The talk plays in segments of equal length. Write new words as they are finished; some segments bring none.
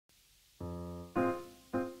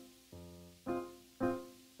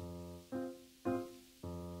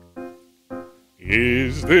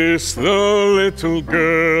Is this the little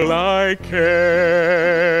girl I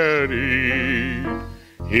carry?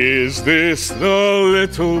 Is this the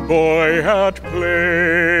little boy at play?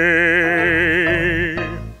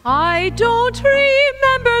 I don't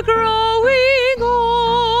remember growing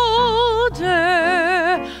older.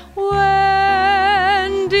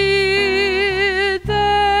 When did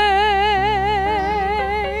they?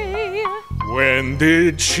 When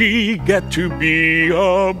did she get to be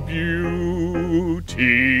a beauty?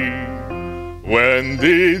 When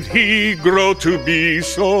did he grow to be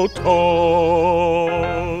so tall?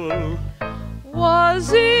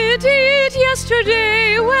 Was it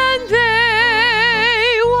yesterday when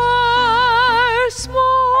they were small?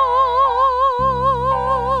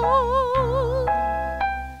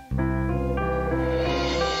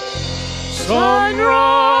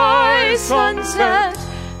 Sunrise, sunset,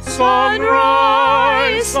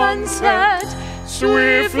 sunrise, sunset,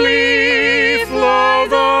 swiftly fly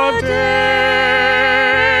the days.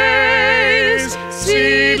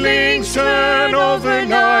 Seedlings turn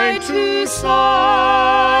overnight to sunflowers,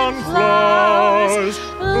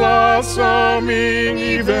 blossoming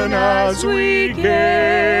even as we gaze.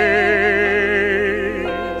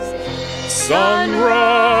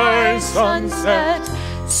 Sunrise, sunset,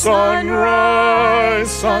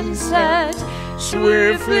 sunrise, sunset,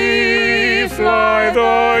 swiftly fly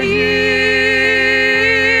the years,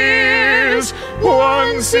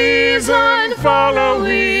 one season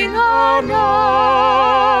following another,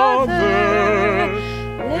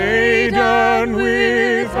 laden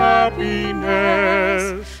with happiness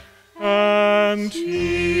and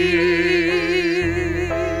tears.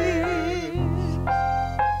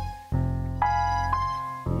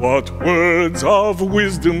 What words of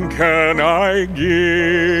wisdom can I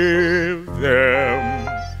give them?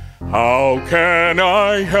 How can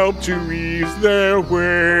I help to ease their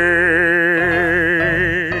way?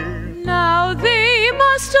 Now they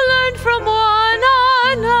must learn from one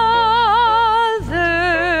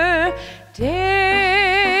another,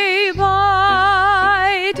 day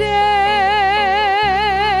by day.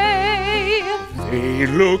 They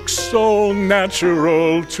look so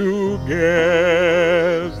natural together,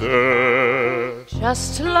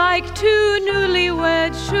 just like two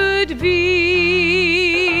newlyweds should be.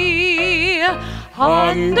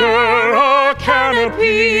 Under a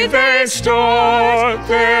canopy they start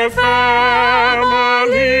their family.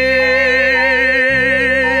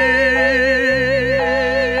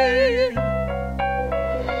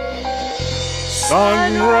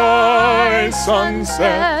 Sunrise,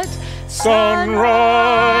 sunset,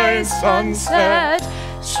 sunrise, sunset,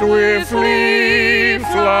 swiftly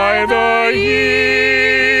fly the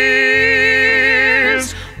years,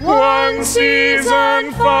 one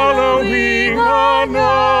season following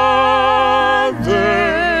another,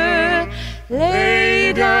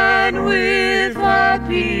 laden with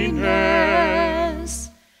happiness